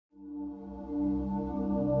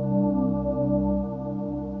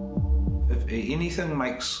anything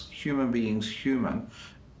makes human beings human,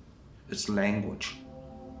 it's language.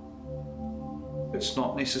 It's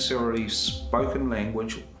not necessarily spoken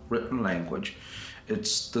language, written language.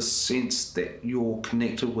 It's the sense that you're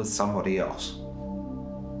connected with somebody else.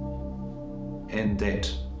 And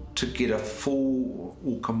that to get a full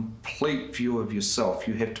or complete view of yourself,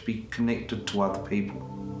 you have to be connected to other people.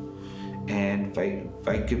 And they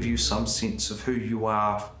give you some sense of who you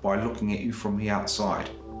are by looking at you from the outside.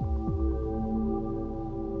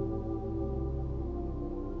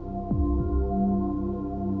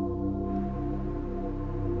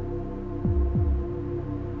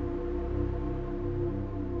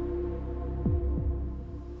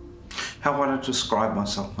 How would I describe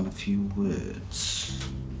myself in a few words?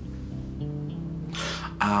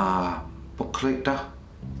 Book collector,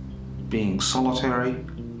 being solitary,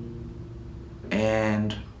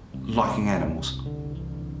 and liking animals.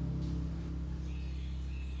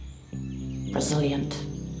 Resilient.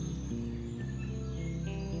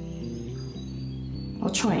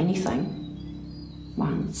 I'll try anything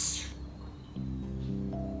once.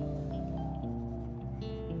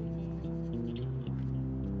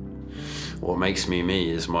 What makes me me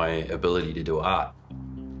is my ability to do art.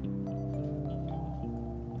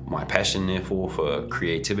 My passion, therefore, for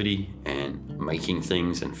creativity and making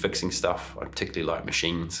things and fixing stuff. I particularly like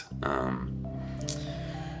machines.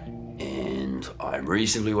 And I'm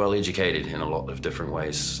reasonably well educated in a lot of different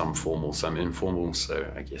ways, some formal, some informal,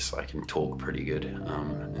 so I guess I can talk pretty good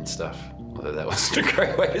and stuff, although that wasn't a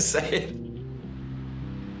great way to say it.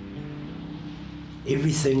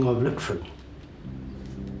 Everything I've lived through,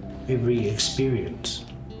 every experience,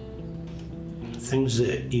 things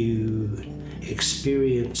that you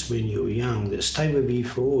experience when you're young that stay with you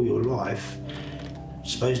for all your life,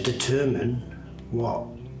 supposed to determine what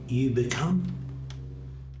you become.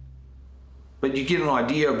 But you get an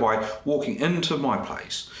idea by walking into my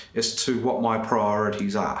place as to what my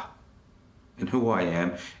priorities are and who I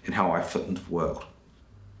am and how I fit into the world.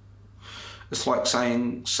 It's like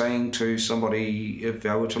saying to somebody, if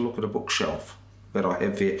I were to look at a bookshelf that I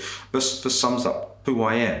have there, this sums up who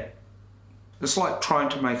I am. It's like trying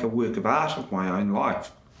to make a work of art of my own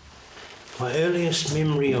life. My earliest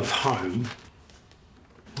memory of home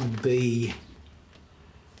would be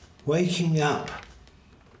waking up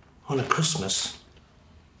on a Christmas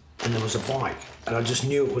and there was a bike and I just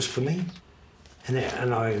knew it was for me.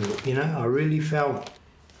 And I really felt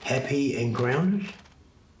happy and grounded.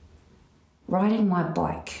 Riding my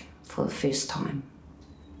bike for the first time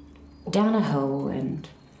down a hill, and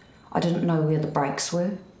I didn't know where the brakes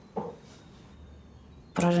were,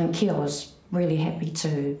 but I didn't care. I was really happy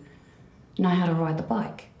to know how to ride the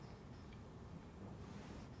bike.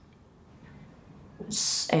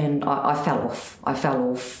 And I fell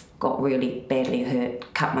off, got really badly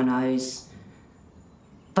hurt, cut my nose,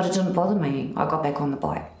 but it didn't bother me. I got back on the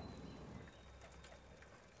bike.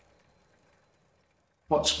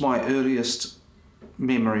 What's my earliest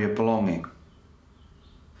memory of belonging?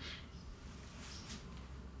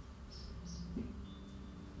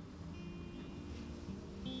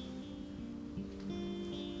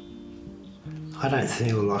 I don't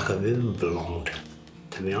feel like I've ever belonged,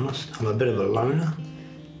 to be honest. I'm a bit of a loner.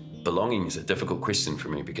 Belonging is a difficult question for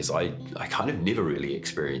me because I kind of never really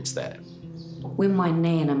experienced that. When my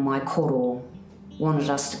nan and my koro wanted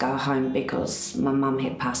us to go home because my mum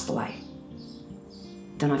had passed away,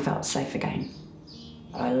 then I felt safe again.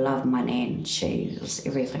 I loved my nan. She was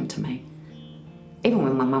everything to me. Even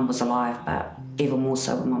when my mum was alive, but even more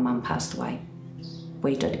so when my mum passed away.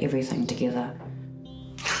 We did everything together.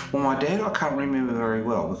 Well, my dad I can't remember very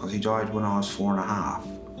well because he died when I was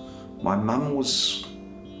 4.5. My mum was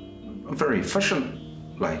a very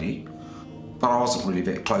efficient lady, but I wasn't really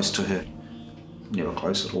that close to her. Never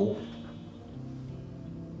close at all.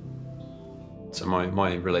 So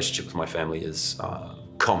my relationship with my family is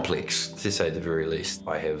complex, to say the very least.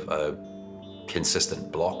 I have a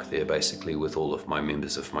consistent block there, basically, with all of my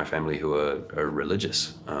members of my family who are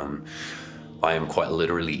religious. I am quite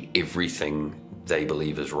literally everything they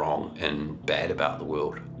believe is wrong and bad about the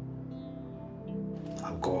world.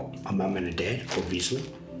 I've got a mum and a dad, obviously.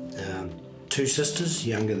 2 sisters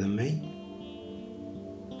younger than me.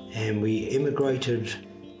 And we immigrated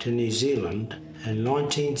to New Zealand in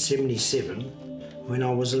 1977 when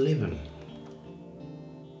I was 11.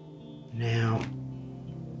 Now,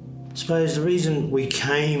 I suppose the reason we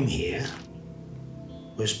came here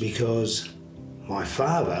was because my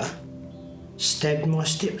father stabbed my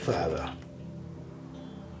stepfather.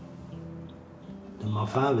 And my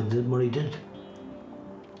father did what he did.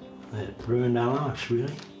 It ruined our lives,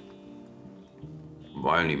 really.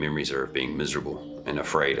 My only memories are of being miserable and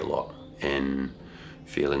afraid a lot, and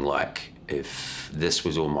feeling like if this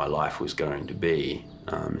was all my life was going to be,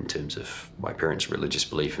 in terms of my parents' religious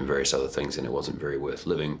belief and various other things, then it wasn't very worth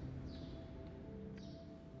living.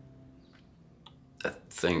 I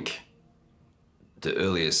think the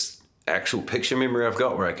earliest actual picture memory I've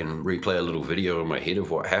got where I can replay a little video in my head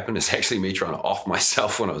of what happened is actually me trying to off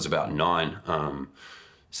myself when I was about 9.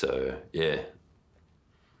 So, yeah.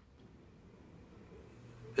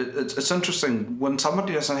 It's interesting, when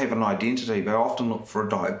somebody doesn't have an identity, they often look for a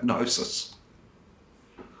diagnosis.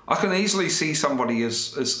 I can easily see somebody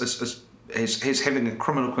as having a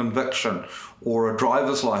criminal conviction or a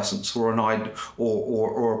driver's license or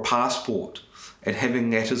or a passport, and having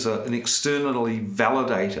that as an externally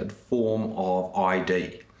validated form of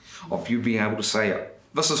ID, of you being able to say,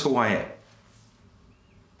 this is who I am.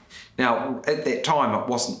 Now, at that time, it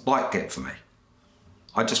wasn't like that for me.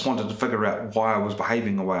 I just wanted to figure out why I was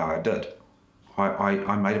behaving the way I did.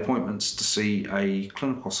 I made appointments to see a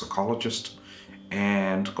clinical psychologist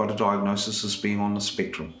and got a diagnosis as being on the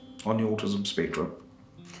spectrum, on the autism spectrum.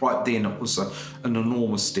 Right then, it was an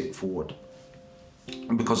enormous step forward,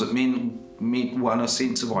 because it meant one, a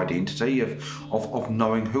sense of identity, of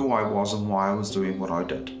knowing who I was and why I was doing what I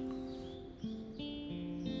did.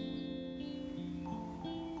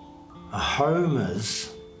 A home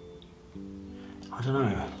is, I don't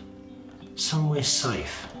know, somewhere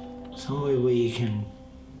safe, somewhere where you can,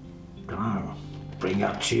 I don't know, bring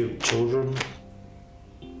up to your children,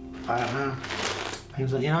 partner,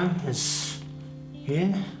 things like, you know, it's,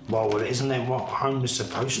 yeah. Well, isn't that what home is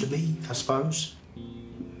supposed to be, I suppose?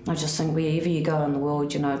 I just think wherever you go in the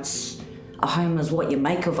world, you know, a home is what you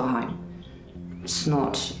make of a home. It's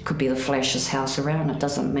not, it could be the flashiest house around, it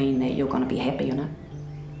doesn't mean that you're going to be happy in it.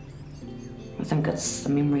 I think it's the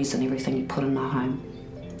memories and everything you put in a home.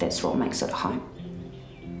 That's what makes it a home.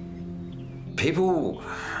 People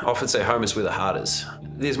often say home is where the heart is.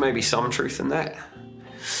 There's maybe some truth in that,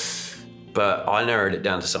 but I narrowed it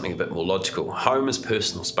down to something a bit more logical. Home is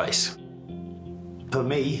personal space. For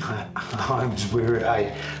me, home's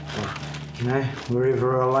where you know,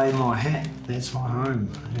 wherever I lay my hat, that's my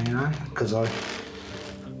home, you know, because I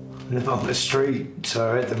live on the street,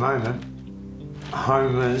 so at the moment,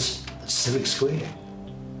 home is Civic Square.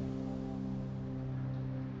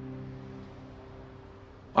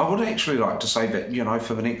 I would actually like to say that, you know,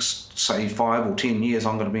 for the next, say, 5 or 10 years,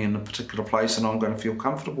 I'm going to be in a particular place and I'm going to feel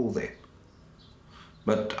comfortable there.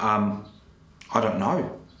 But I don't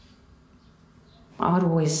know. I'd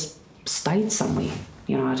always stayed somewhere.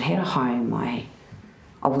 You know, I'd had a home, I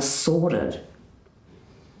was sorted,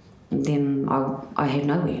 and then I had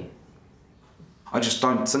nowhere. I just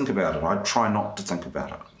don't think about it. I try not to think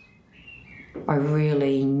about it. I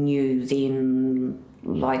really knew then,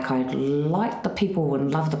 like, I liked the people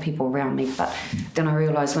and loved the people around me, but then I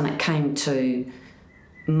realised when it came to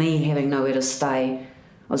me having nowhere to stay,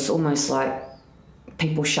 it was almost like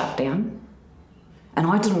people shut down. And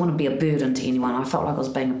I didn't want to be a burden to anyone. I felt like I was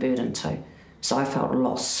being a burden too. So I felt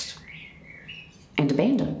lost and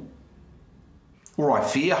abandoned. Or I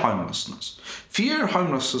fear homelessness. Fear of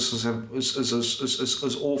homelessness is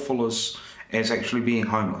as awful as actually being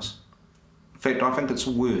homeless. In fact, I think it's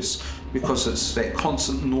worse, because it's that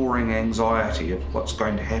constant gnawing anxiety of what's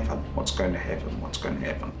going to happen, what's going to happen, what's going to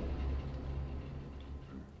happen.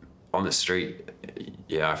 On the street,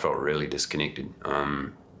 yeah, I felt really disconnected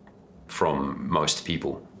from most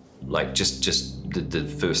people. Like just the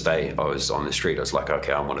first day I was on the street, I was like,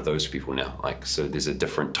 okay, I'm one of those people now. Like, so there's a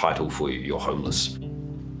different title for you. You're homeless.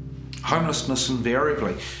 Homelessness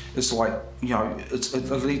invariably is like, you know,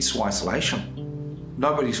 it leads to isolation.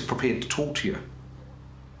 Nobody's prepared to talk to you.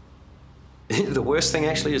 The worst thing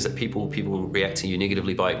actually is that people react to you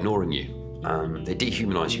negatively by ignoring you. They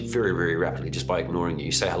dehumanise you very, very rapidly just by ignoring you.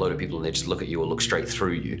 You say hello to people and they just look at you or look straight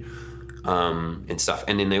through you. And stuff.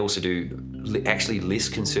 And then they also do actually less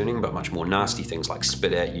concerning but much more nasty things like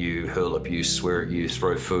spit at you, hurl abuse, swear at you,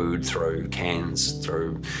 throw food, throw cans,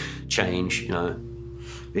 throw change, you know.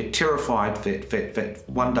 They're terrified that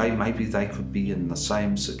one day maybe they could be in the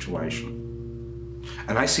same situation.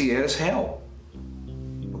 And they see it as hell,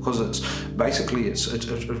 because it's basically it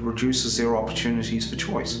reduces their opportunities for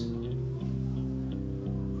choice.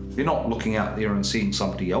 They're not looking out there and seeing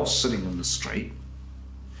somebody else sitting in the street.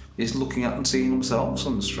 Is looking up and seeing themselves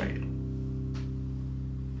on the street,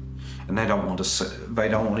 and they don't want to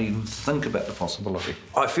even think about the possibility.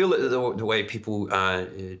 I feel that the way people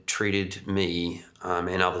treated me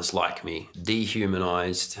and others like me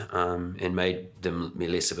dehumanized and made me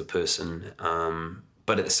less of a person,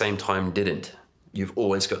 but at the same time didn't. You've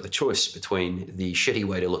always got the choice between the shitty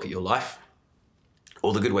way to look at your life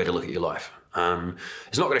or the good way to look at your life.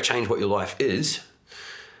 It's not going to change what your life is,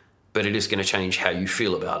 but it is going to change how you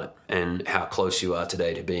feel about it and how close you are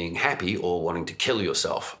today to being happy or wanting to kill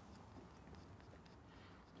yourself.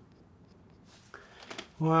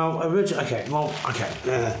 Well, there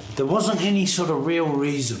wasn't any sort of real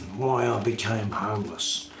reason why I became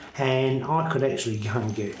homeless. And I could actually go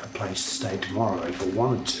and get a place to stay tomorrow if I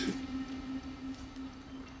wanted to.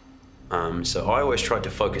 So I always tried to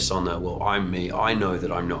focus on that, well, I'm me, I know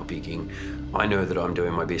that I'm not peaking, I know that I'm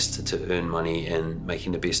doing my best to earn money and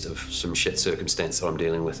making the best of some shit circumstance that I'm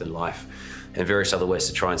dealing with in life, and various other ways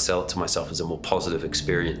to try and sell it to myself as a more positive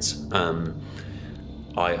experience.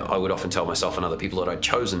 I would often tell myself and other people that I'd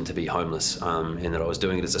chosen to be homeless, and that I was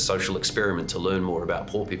doing it as a social experiment to learn more about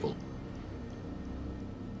poor people.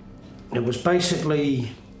 It was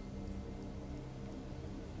basically,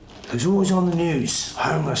 it was always on the news,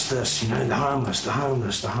 homeless this, you know, the homeless, the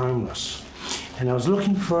homeless, the homeless. And I was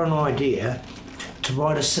looking for an idea to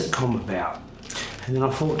write a sitcom about. And then I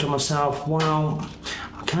thought to myself, well,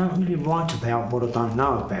 I can't really write about what I don't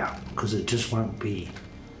know about because it just won't be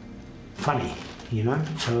funny, you know?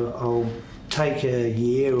 So I'll take a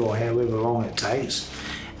year or however long it takes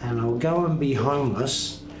and I'll go and be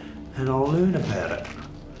homeless and I'll learn about it.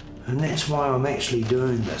 And that's why I'm actually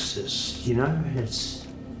doing this,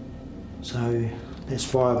 so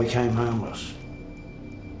that's why I became homeless.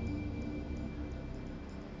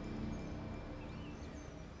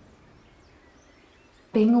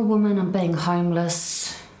 Being a woman and being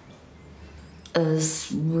homeless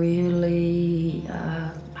is really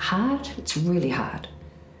hard. It's really hard.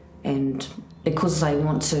 And because they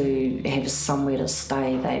want to have somewhere to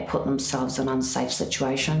stay, they put themselves in unsafe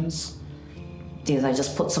situations. Yeah, they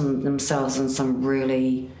just put themselves in some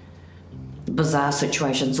really bizarre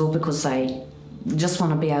situations, all because they just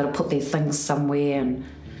want to be able to put their things somewhere and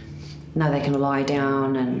know they can lie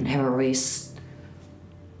down and have a rest,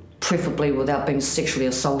 preferably without being sexually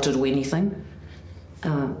assaulted or anything.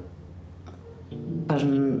 But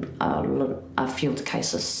in a few of the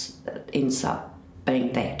cases, it ends up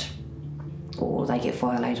being that, or they get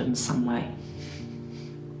violated in some way.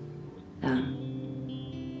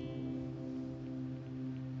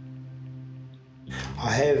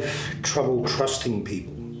 I have trouble trusting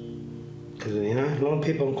people because, you know, a lot of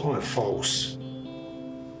people are quite false.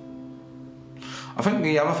 I think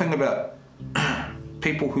the other thing about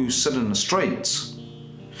people who sit in the streets,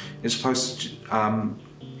 as opposed to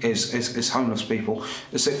as homeless people,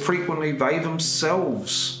 is that frequently they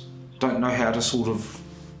themselves don't know how to sort of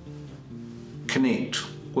connect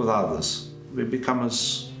with others. They become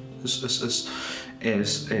as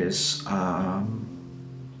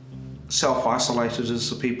self-isolated as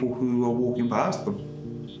the people who are walking past them.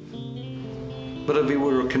 But if there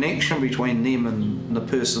were a connection between them and the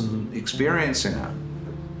person experiencing it,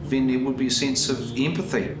 then there would be a sense of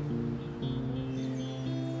empathy.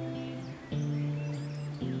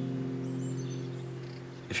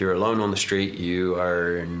 If you're alone on the street, you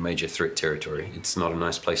are in major threat territory. It's not a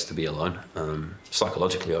nice place to be alone.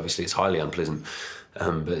 Psychologically, obviously, it's highly unpleasant,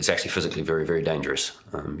 but it's actually physically very, very dangerous.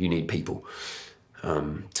 You need people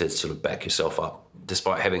to sort of back yourself up.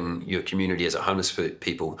 Despite having your community as a homeless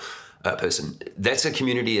person, that's a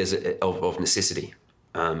community of necessity.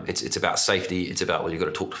 It's about safety. It's about, well, you've got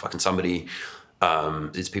to talk to fucking somebody.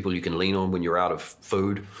 It's people you can lean on when you're out of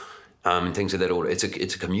food, and things of that order. It's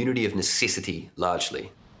a community of necessity,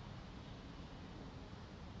 largely.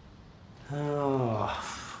 Oh,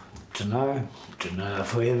 dunno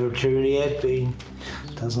if I ever truly have been.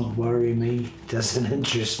 Doesn't worry me, doesn't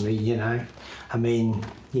interest me, you know. I mean,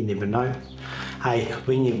 you never know. Hey,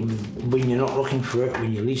 when you're not looking for it,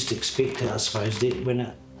 when you least expect it, I suppose that when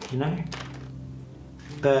it, you know.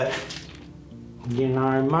 But, you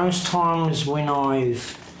know, most times when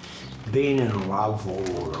I've been in love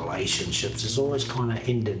or relationships, it's always kind of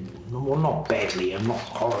ended, well, not badly, I'm not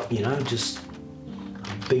horrible, you know, just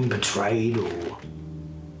being betrayed or...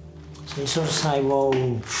 So you sort of say, well,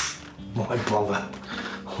 why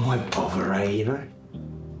bother, eh, you know?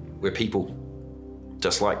 We're people,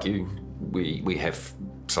 just like you. We have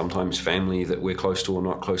sometimes family that we're close to or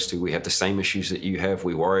not close to. We have the same issues that you have.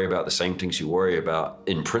 We worry about the same things you worry about.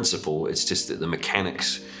 In principle, it's just that the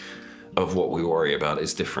mechanics of what we worry about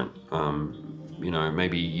is different. You know,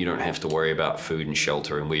 maybe you don't have to worry about food and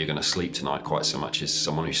shelter and where you're going to sleep tonight quite so much as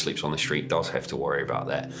someone who sleeps on the street does have to worry about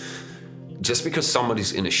that. Just because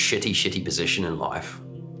somebody's in a shitty position in life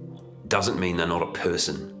doesn't mean they're not a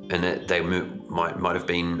person, and that they might have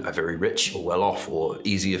been a very rich or well-off or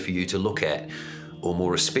easier for you to look at or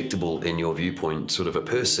more respectable in your viewpoint sort of a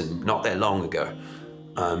person not that long ago.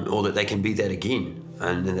 or that they can be that again,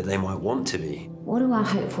 and that they might want to be. What do I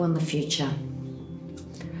hope for in the future?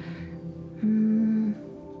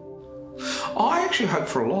 I actually hope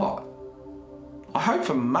for a lot. I hope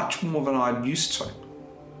for much more than I used to.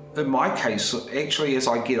 In my case, actually, as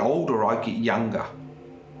I get older, I get younger.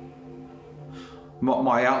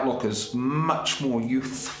 My outlook is much more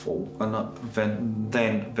youthful than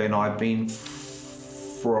I've been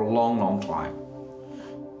for a long, long time.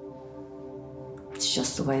 It's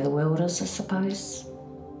just the way the world is, I suppose.